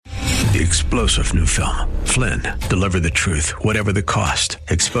The explosive new film, Flynn, deliver the truth, whatever the cost,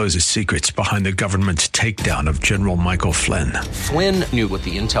 exposes secrets behind the government's takedown of General Michael Flynn. Flynn knew what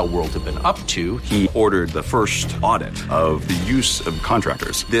the intel world had been up to. He ordered the first audit of the use of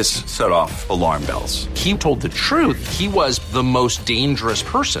contractors. This set off alarm bells. He told the truth. He was the most dangerous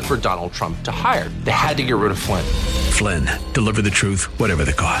person for Donald Trump to hire. They had to get rid of Flynn. Flynn, deliver the truth, whatever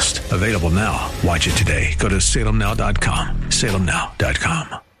the cost. Available now. Watch it today. Go to salemnow.com.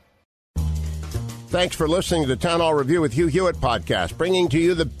 salemnow.com. Thanks for listening to the Town Hall Review with Hugh Hewitt podcast, bringing to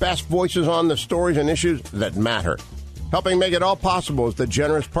you the best voices on the stories and issues that matter. Helping make it all possible is the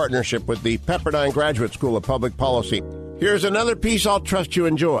generous partnership with the Pepperdine Graduate School of Public Policy. Here's another piece I'll trust you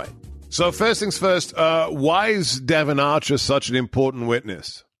enjoy. So first things first, why is Devon Archer such an important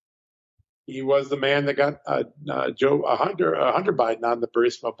witness? He was the man that got Hunter Biden on the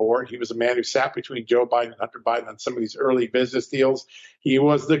Burisma board. He was a man who sat between Joe Biden and Hunter Biden on some of these early business deals. He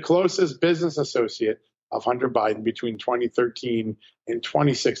was the closest business associate of Hunter Biden between 2013 and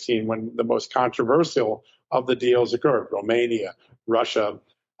 2016, when the most controversial of the deals occurred: Romania, Russia,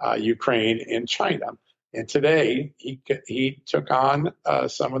 Ukraine, and China. And today, he took on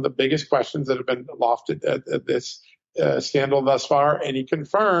some of the biggest questions that have been lofted at this scandal thus far, and he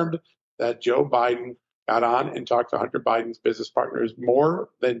confirmed that Joe Biden got on and talked to Hunter Biden's business partners more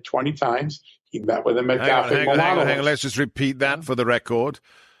than 20 times. He met with him at Cafe Milano. Hang on. Let's just repeat that for the record.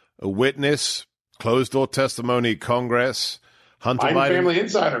 A witness, closed-door testimony, Congress. Hunter Biden family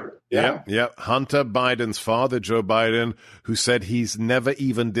insider. Yeah. Hunter Biden's father, Joe Biden, who said he's never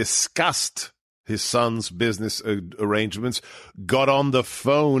even discussed his son's business arrangements, got on the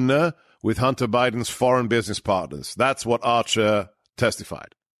phone with Hunter Biden's foreign business partners. That's what Archer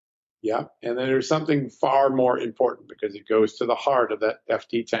testified. Yeah, and then there's something far more important, because it goes to the heart of that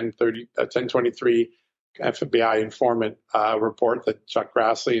FD 1023 FBI informant report that Chuck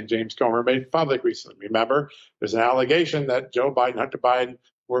Grassley and James Comer made public recently. Remember, there's an allegation that Joe Biden, Hunter Biden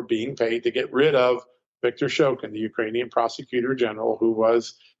were being paid to get rid of Viktor Shokin, the Ukrainian prosecutor general who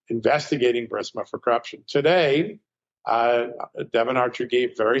was investigating Burisma for corruption. Today, Devon Archer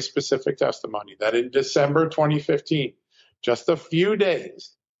gave very specific testimony that in December 2015, just a few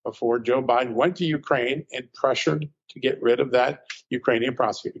days before Joe Biden went to Ukraine and pressured to get rid of that Ukrainian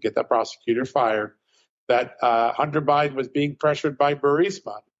prosecutor, get that prosecutor fired, that Hunter Biden was being pressured by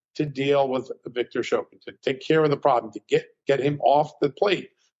Burisma to deal with Viktor Shokin, to take care of the problem, to get him off the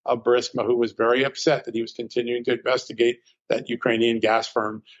plate of Burisma, who was very upset that he was continuing to investigate that Ukrainian gas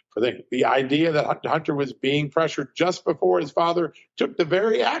firm for the idea that Hunter was being pressured just before his father took the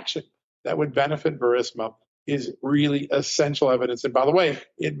very action that would benefit Burisma is really essential evidence. And by the way,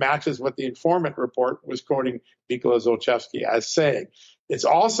 it matches what the informant report was quoting Mykola Zlochevsky as saying. It's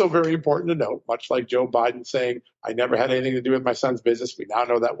also very important to note, much like Joe Biden saying, I never had anything to do with my son's business. We now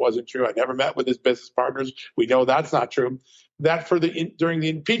know that wasn't true. I never met with his business partners. We know that's not true. That during the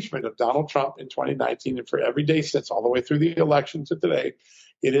impeachment of Donald Trump in 2019 and for every day since, all the way through the election to today,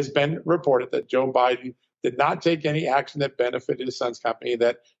 it has been reported that Joe Biden did not take any action that benefited his son's company,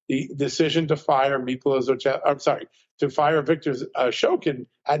 that the decision to fire to fire Viktor Shokin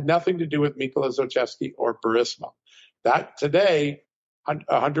had nothing to do with Mykola Zlochevsky or Burisma. That today,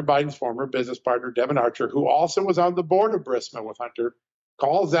 Hunter Biden's former business partner, Devon Archer, who also was on the board of Burisma with Hunter,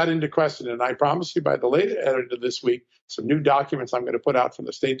 calls that into question. And I promise you, by the late end of this week, some new documents I'm going to put out from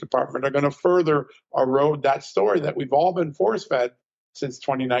the State Department are going to further erode that story that we've all been force-fed since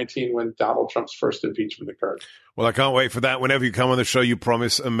 2019 when Donald Trump's first impeachment occurred. Well, I can't wait for that. Whenever you come on the show, you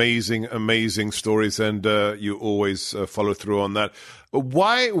promise amazing stories, and you always follow through on that. But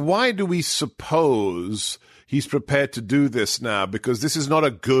why do we suppose he's prepared to do this now? Because this is not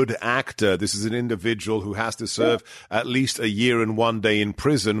a good actor. This is an individual who has to serve at least a year and 1 day in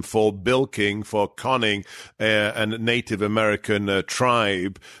prison for bilking, for conning a Native American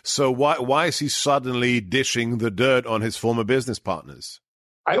tribe. So why is he suddenly dishing the dirt on his former business partners?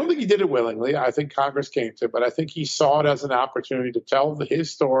 I don't think he did it willingly. I think Congress came to it, but I think he saw it as an opportunity to tell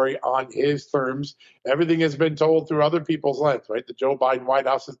his story on his terms. Everything has been told through other people's lens, right? The Joe Biden White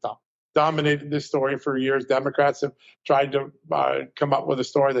House has dominated this story for years. Democrats have tried to come up with a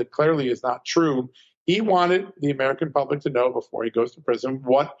story that clearly is not true. He wanted the American public to know before he goes to prison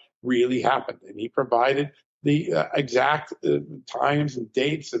what really happened. And he provided the exact times and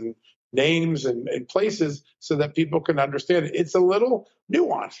dates and names and places so that people can understand it. It's a little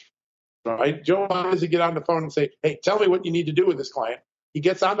nuanced, right? Joe Biden doesn't get on the phone and say, hey, tell me what you need to do with this client. He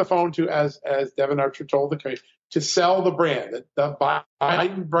gets on the phone to, as Devon Archer told the committee, to sell the brand. That the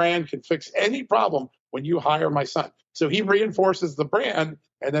Biden brand can fix any problem when you hire my son. So he reinforces the brand,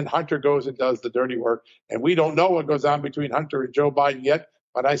 and then Hunter goes and does the dirty work. And we don't know what goes on between Hunter and Joe Biden yet,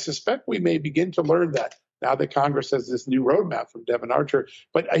 But I suspect we may begin to learn that now that Congress has this new roadmap from Devin Archer.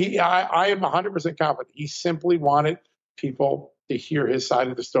 But I am 100% confident. He simply wanted people to hear his side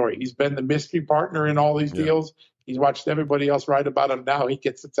of the story. He's been the mystery partner in all these deals. He's watched everybody else write about him. Now he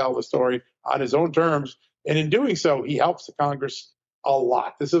gets to tell the story on his own terms. And in doing so, he helps the Congress a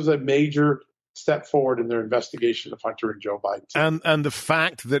lot. This is a major step forward in their investigation of Hunter and Joe Biden. And the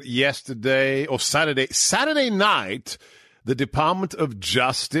fact that yesterday or Saturday night, the Department of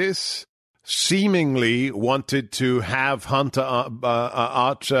Justice seemingly wanted to have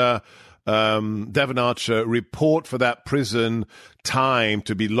Hunter Devin Archer report for that prison time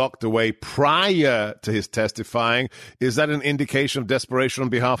to be locked away prior to his testifying. Is that an indication of desperation on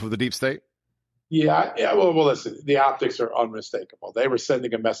behalf of the deep state? Yeah. Well, listen, the optics are unmistakable. They were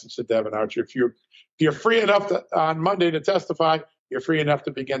sending a message to Devin Archer. If you're free enough on Monday to testify, you're free enough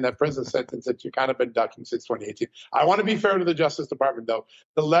to begin that prison sentence that you've kind of been ducking since 2018. I want to be fair to the Justice Department, though.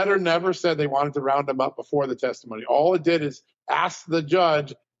 The letter never said they wanted to round him up before the testimony. All it did is ask the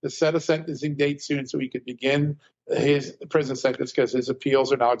judge to set a sentencing date soon so he could begin his prison sentence because his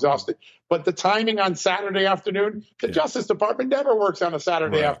appeals are now exhausted. But the timing on Saturday afternoon, the Justice Department never works on a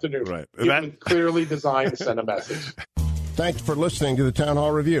Saturday afternoon. Right. It was clearly designed to send a message. Thanks for listening to the Town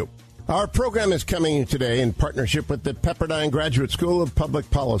Hall Review. Our program is coming today in partnership with the Pepperdine Graduate School of Public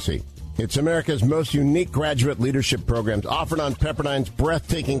Policy. It's America's most unique graduate leadership programs offered on Pepperdine's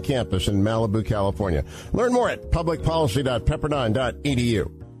breathtaking campus in Malibu, California. Learn more at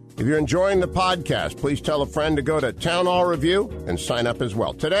publicpolicy.pepperdine.edu. If you're enjoying the podcast, please tell a friend to go to Town Hall Review and sign up as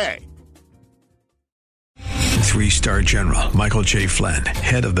well today. 3-star General Michael J. Flynn,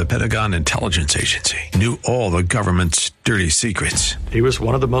 head of the Pentagon Intelligence Agency, knew all the government's dirty secrets. He was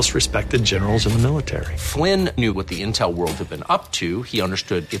one of the most respected generals in the military. Flynn knew what the intel world had been up to. He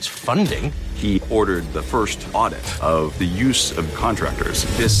understood its funding. He ordered the first audit of the use of contractors.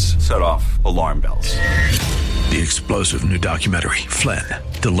 This set off alarm bells. The explosive new documentary, Flynn,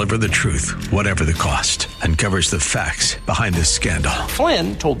 Deliver the Truth, Whatever the Cost, uncovers the facts behind this scandal.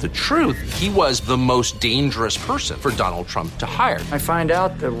 Flynn told the truth. He was the most dangerous person for Donald Trump to hire. I find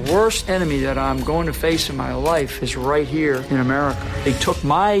out the worst enemy that I'm going to face in my life is right here in America. They took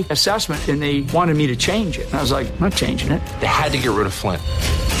my assessment and they wanted me to change it. And I was like, I'm not changing it. They had to get rid of Flynn.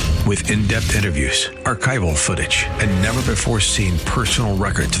 With in-depth interviews, archival footage, and never-before-seen personal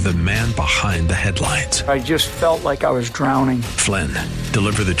records of the man behind the headlines. I just felt like I was drowning. Flynn,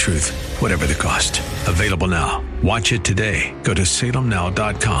 Deliver the Truth, Whatever the Cost. Available now. Watch it today. Go to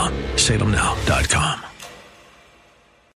salemnow.com. salemnow.com.